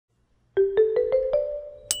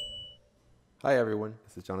Hi everyone,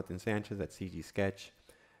 this is Jonathan Sanchez at CG Sketch.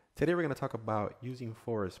 Today we're going to talk about using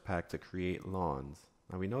Forest Pack to create lawns.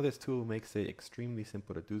 Now we know this tool makes it extremely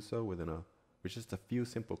simple to do so with just a few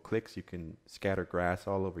simple clicks you can scatter grass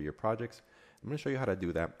all over your projects. I'm going to show you how to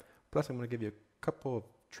do that. Plus I'm going to give you a couple of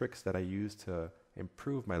tricks that I use to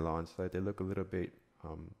improve my lawns so that they look a little bit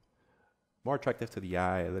more attractive to the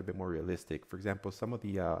eye, a little bit more realistic. For example, some of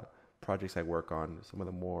the projects I work on, some of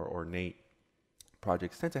the more ornate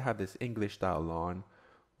projects tend to have this English style lawn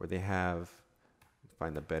where they have,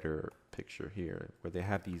 find a better picture here, where they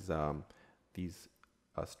have these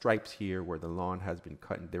stripes here where the lawn has been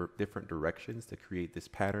cut in different directions to create this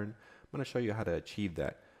pattern. I'm going to show you how to achieve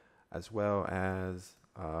that, as well as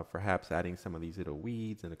perhaps adding some of these little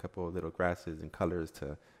weeds and a couple of little grasses and colors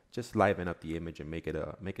to just liven up the image and make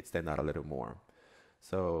it stand out a little more.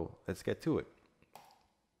 So let's get to it.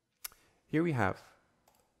 Here we have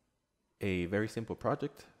a very simple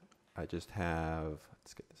project. I just have,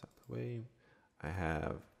 let's get this out of the way. I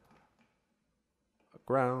have a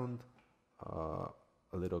ground, a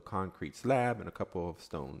little concrete slab, and a couple of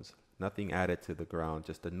stones. Nothing added to the ground,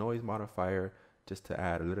 just a noise modifier just to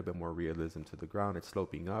add a little bit more realism to the ground. It's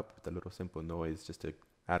sloping up with a little simple noise just to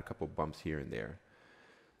add a couple bumps here and there.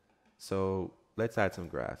 So let's add some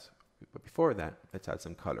grass. But before that, let's add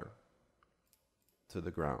some color to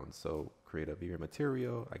the ground. So create a via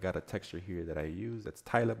material. I got a texture here that I use that's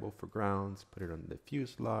tileable for grounds. Put it on the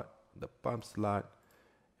diffuse slot, the bump slot,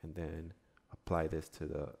 and then apply this to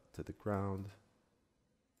the ground.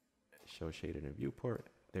 Show shaded in viewport.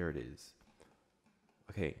 There it is.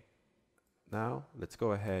 Okay, now let's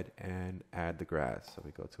go ahead and add the grass. So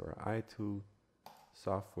we go to our i2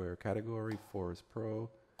 software category, Forest Pro.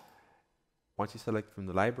 Once you select from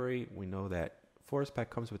the library, we know that Forest Pack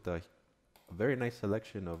comes with a very nice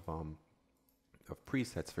selection of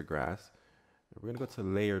presets for grass. We're going to go to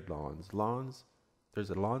layered lawns. Lawns, there's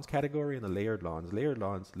a lawns category and the layered lawns. Layered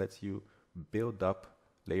lawns lets you build up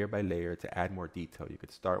layer by layer to add more detail. You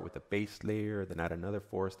could start with a base layer, then add another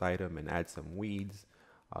forest item and add some weeds,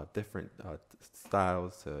 different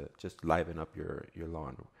styles to just liven up your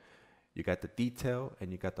lawn. You got the detail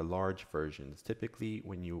and you got the large versions. Typically,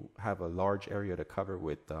 when you have a large area to cover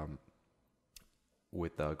with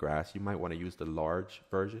grass, you might want to use the large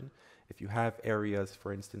version. If you have areas,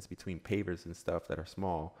 for instance, between pavers and stuff that are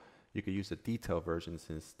small, you could use the detail version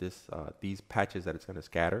since these patches that it's going to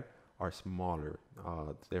scatter are smaller.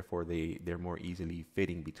 Therefore, they're more easily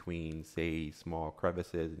fitting between, say, small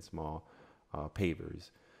crevices and small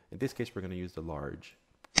pavers. In this case, we're going to use the large.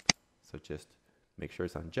 So just make sure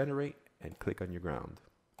it's on generate and click on your ground.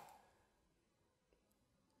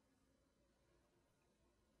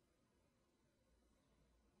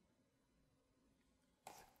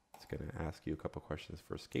 It's going to ask you a couple questions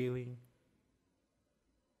for scaling.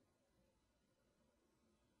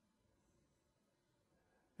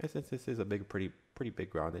 And since this is a pretty big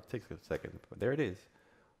ground, it takes a second, but there it is.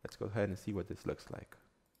 Let's go ahead and see what this looks like.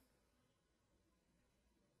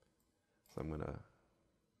 So I'm going to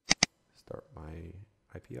start my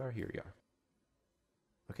IPR. Here we are.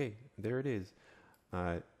 Okay, there it is.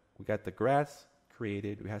 We got the grass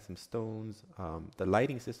created. We had some stones. The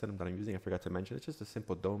lighting system that I'm using, I forgot to mention, it's just a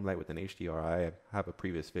simple dome light with an HDRI. I have a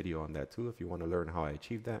previous video on that too if you want to learn how I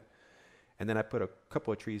achieved that. And then I put a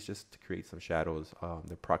couple of trees just to create some shadows.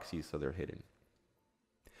 They're proxies, so they're hidden.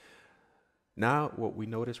 Now, what we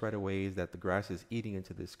notice right away is that the grass is eating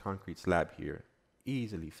into this concrete slab here.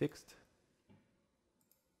 Easily fixed.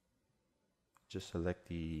 Just select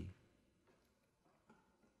the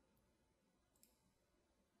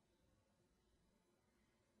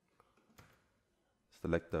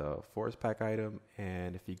Forest Pack item,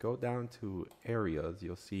 and if you go down to areas,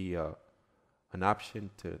 you'll see an option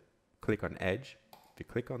to click on edge. If you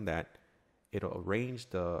click on that, it'll arrange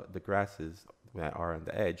the grasses that are on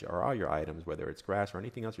the edge or all your items, whether it's grass or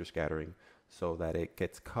anything else you're scattering, so that it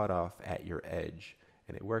gets cut off at your edge,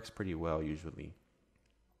 and it works pretty well usually.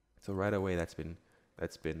 So right away that's been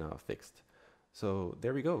fixed. So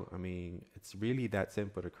there we go. I mean, it's really that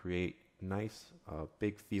simple to create nice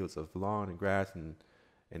big fields of lawn and grass, and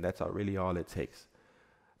that's really all it takes.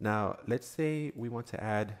 Now let's say we want to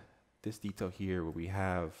add this detail here where we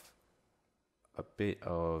have a bit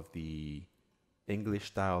of the English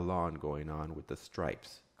style lawn going on with the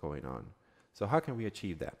stripes going on. So how can we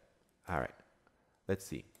achieve that? All right, let's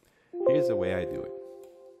see. Here's the way I do it.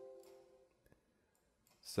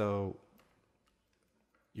 So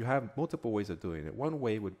you have multiple ways of doing it. One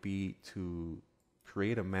way would be to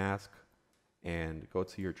create a mask and go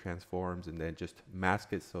to your transforms and then just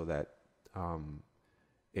mask it so that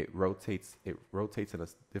it rotates in a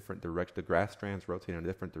different direction. The grass strands rotate in a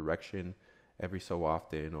different direction every so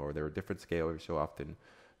often, or they're a different scale every so often.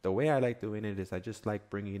 The way I like doing it is I just like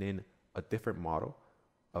bringing in a different model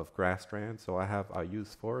of grass strands. So I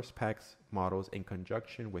use Forest Packs models in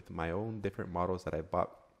conjunction with my own different models that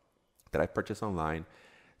I purchased online,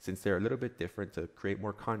 since they're a little bit different, to create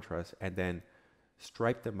more contrast, and then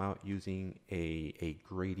stripe them out using a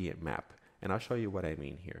gradient map. And I'll show you what I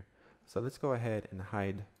mean here. So let's go ahead and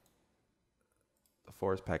hide the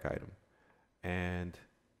Forest Pack item. And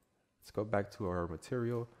let's go back to our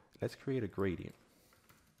material. Let's create a gradient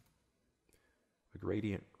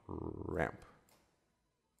ramp.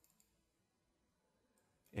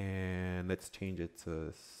 And let's change it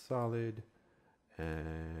to solid.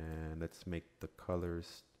 And let's make the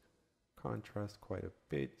colors contrast quite a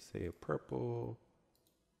bit. Say a purple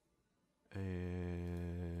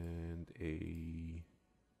and a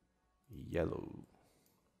yellow.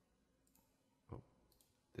 Oh,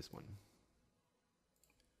 this one.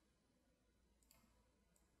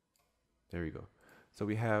 There we go. So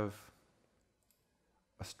we have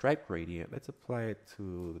a stripe gradient. Let's apply it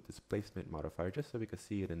to the displacement modifier just so we can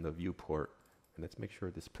see it in the viewport. And let's make sure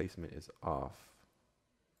displacement is off.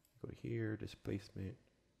 Go here, displacement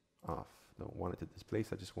off. Don't want it to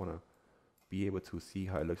displace. I just want to be able to see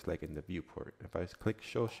how it looks like in the viewport. If I click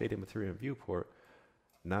show shaded material in viewport,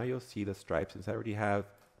 now you'll see the stripes. Since I already have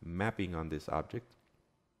mapping on this object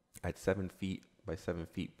at 7 feet by 7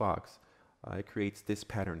 feet box, it creates this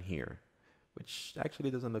pattern here, which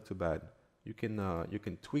actually doesn't look too bad. You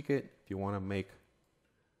can tweak it if you want to make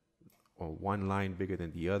one line bigger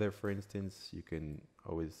than the other, for instance. You can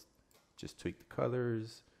always just tweak the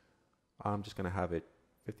colors. I'm just going to have it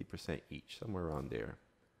 50% each, somewhere around there.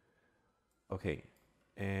 Okay,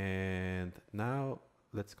 and now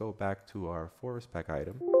let's go back to our Forest Pack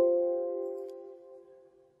item.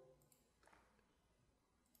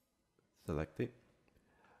 Select it.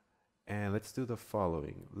 And let's do the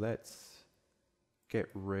following. Let's get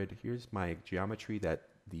rid, here's my geometry that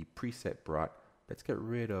the preset brought. Let's get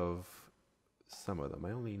rid of some of them.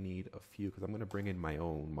 I only need a few because I'm going to bring in my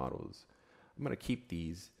own models. I'm going to keep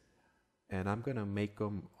these and I'm going to make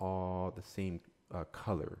them all the same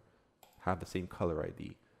color, have the same color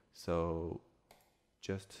ID. So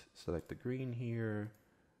just select the green here,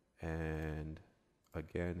 and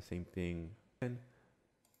again, same thing, and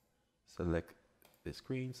select this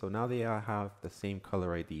green. So now they all have the same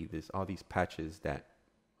color ID. There's all these patches that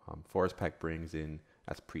Forest Pack brings in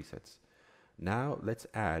as presets. Now let's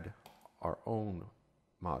add our own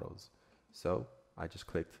models. So I just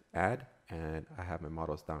clicked add, and I have my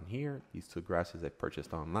models down here. These two grasses I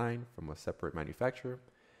purchased online from a separate manufacturer,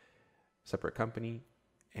 separate company,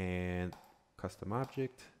 and custom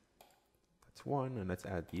object. That's one, and let's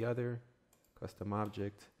add the other. Custom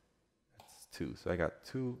object, that's two. So I got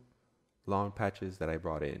two long patches that I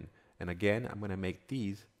brought in. And again, I'm going to make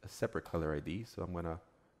these a separate color ID. So I'm going to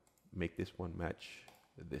make this one match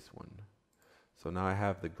this one. So now I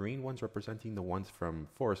have the green ones representing the ones from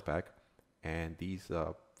Forest Pack, and these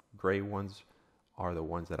gray ones are the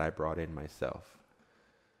ones that I brought in myself.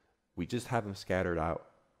 We just have them scattered out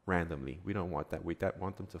randomly. We don't want that. We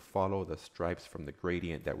want them to follow the stripes from the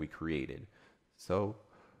gradient that we created. So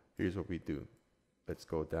here's what we do. Let's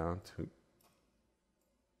go down to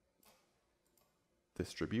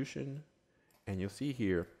distribution, and you'll see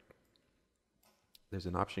here there's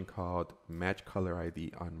an option called match color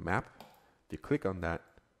ID on map. You click on that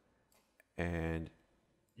and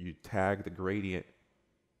you tag the gradient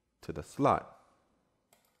to the slot.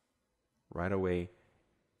 Right away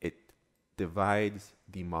it divides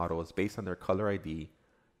the models based on their color ID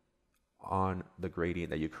on the gradient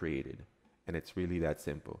that you created, and it's really that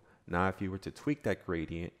simple. Now if you were to tweak that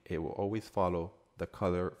gradient, it will always follow the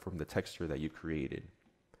color from the texture that you created.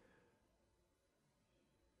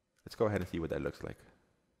 Let's go ahead and see what that looks like.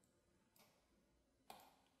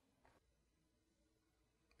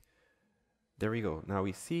 There we go. Now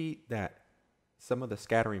we see that some of the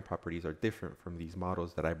scattering properties are different from these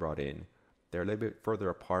models that I brought in. They're a little bit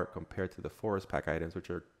further apart compared to the Forest Pack items,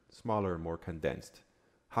 which are smaller and more condensed.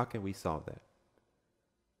 How can we solve that?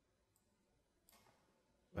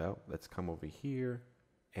 Well, let's come over here,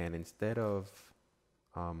 and instead of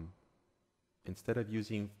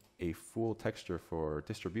using a full texture for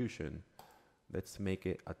distribution, let's make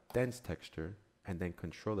it a dense texture and then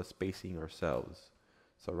control the spacing ourselves.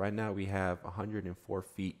 So right now we have 104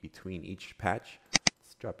 feet between each patch.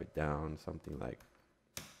 Let's drop it down something like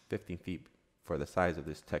 15 feet for the size of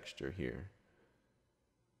this texture here.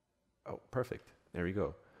 Oh, perfect. There we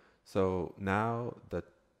go. So now the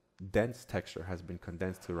dense texture has been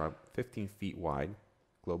condensed to around 15 feet wide,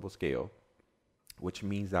 global scale, which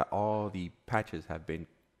means that all the patches have been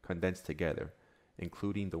condensed together,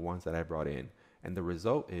 including the ones that I brought in. And the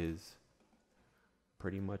result is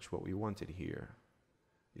pretty much what we wanted here.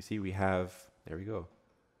 You see, we have, there we go.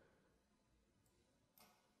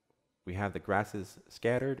 We have the grasses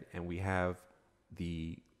scattered, and we have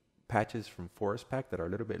the patches from Forest Pack that are a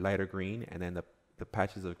little bit lighter green, and then the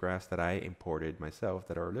patches of grass that I imported myself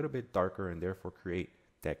that are a little bit darker and therefore create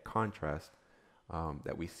that contrast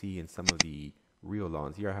that we see in some of the real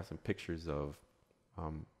lawns. Here I have some pictures of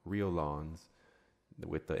real lawns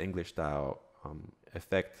with the English style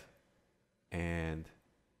effect, and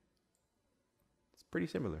it's pretty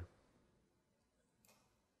similar.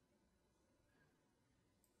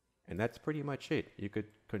 And that's pretty much it. You could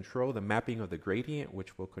control the mapping of the gradient,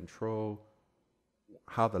 which will control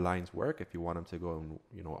how the lines work if you want them to go in,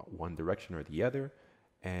 you know, one direction or the other.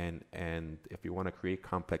 And if you want to create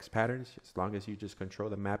complex patterns, as long as you just control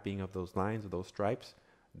the mapping of those lines, of those stripes,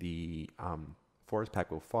 the Forest Pack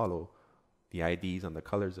will follow the IDs on the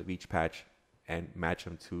colors of each patch and match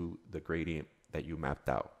them to the gradient that you mapped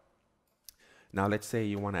out. Now let's say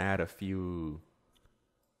you want to add a few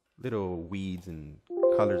little weeds and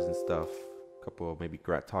colors and stuff, a couple of maybe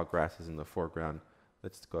tall grasses in the foreground.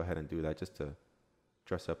 Let's go ahead and do that just to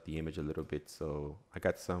dress up the image a little bit. So I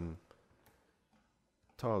got some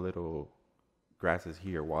tall little grasses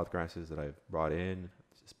here, wild grasses that I've brought in.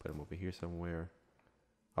 Let's just put them over here somewhere.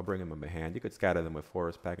 I'll bring them by hand. You could scatter them with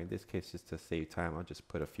Forest Pack. In this case, just to save time, I'll just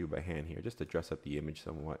put a few by hand here just to dress up the image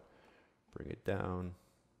somewhat. Bring it down.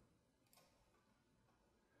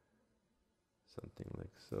 Something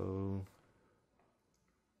like so.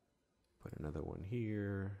 Put another one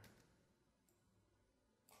here.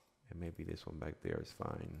 And maybe this one back there is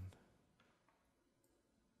fine.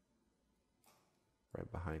 Right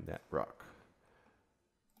behind that rock.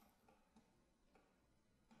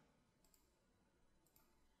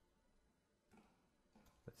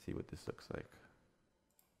 Let's see what this looks like.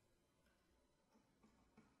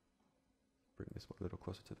 Bring this one a little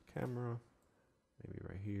closer to the camera. Maybe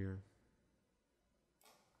right here.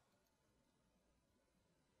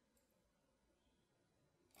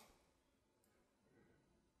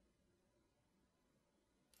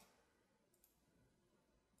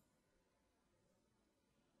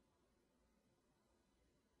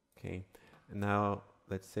 Okay, and now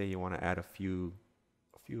let's say you want to add a few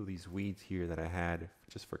of these weeds here that I had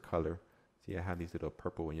just for color. See, I have these little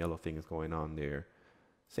purple and yellow things going on there.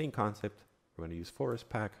 Same concept. We're going to use Forest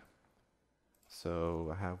Pack.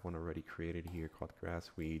 So I have one already created here called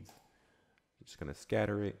grass weeds. I'm just going to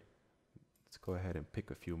scatter it. Let's go ahead and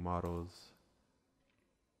pick a few models.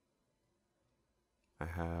 I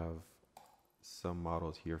have some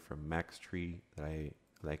models here from Max Tree that I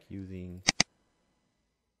like using.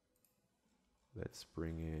 Let's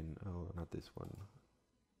bring in, oh, not this one,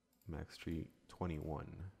 Max Tree 21.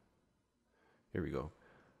 Here we go.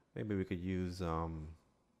 Maybe we could use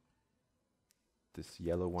this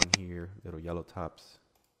yellow one here, little yellow tops.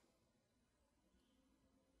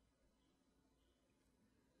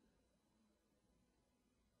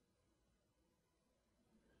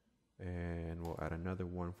 And we'll add another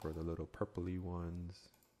one for the little purpley ones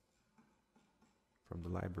from the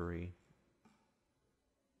library.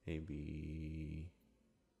 Maybe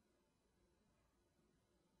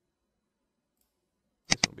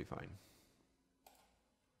this will be fine.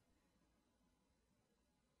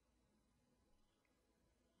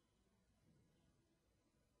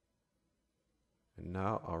 And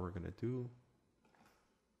now all we're going to do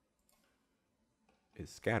is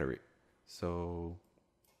scatter it. So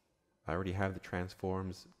I already have the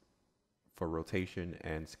transforms for rotation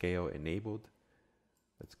and scale enabled.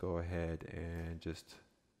 Let's go ahead and just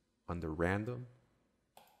under random,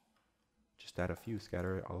 just add a few,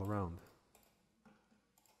 scatter it all around.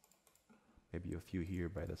 Maybe a few here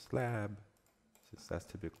by the slab, since that's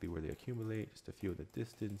typically where they accumulate, just a few in the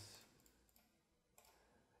distance.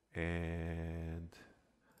 And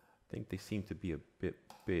I think they seem to be a bit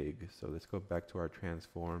big, so let's go back to our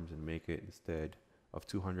transforms and make it, instead of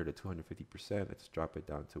 200 to 250%, let's drop it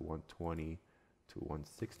down to 120 to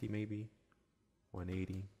 160 maybe,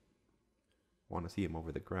 180. Want to see them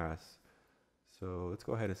over the grass. So let's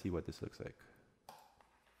go ahead and see what this looks like.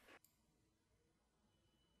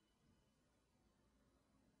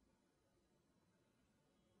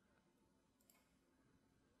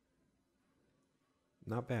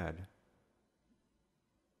 Not bad.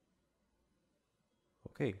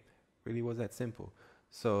 Okay, really was that simple.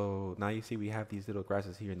 So now you see we have these little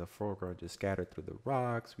grasses here in the foreground just scattered through the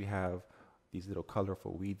rocks. We have these little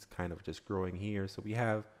colorful weeds kind of just growing here. So we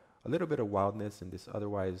have a little bit of wildness in this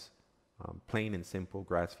otherwise plain and simple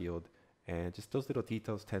grass field. And just those little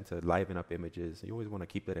details tend to liven up images. You always want to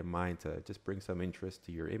keep that in mind to just bring some interest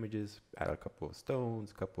to your images. Add a couple of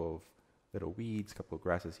stones, a couple of little weeds, a couple of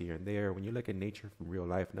grasses here and there. When you look at nature from real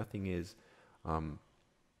life, nothing is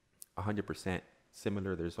 100%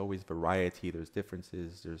 similar. There's always variety, there's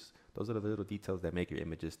differences, those are the little details that make your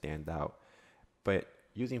images stand out. But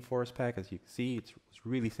using Forest Pack, as you can see, it's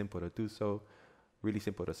really simple to do so. Really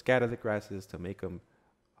simple to scatter the grasses, to make them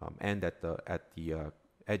end at the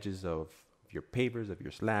edges of your pavers, of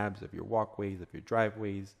your slabs, of your walkways, of your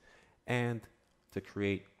driveways, and to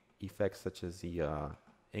create effects such as the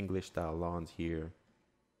English style lawns here.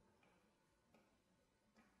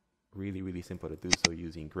 Really, really simple to do so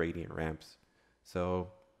using gradient ramps.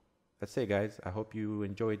 So that's it, guys. I hope you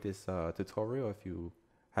enjoyed this tutorial. If you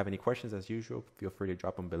have any questions, as usual, feel free to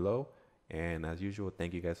drop them below. And as usual,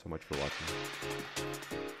 thank you guys so much for watching.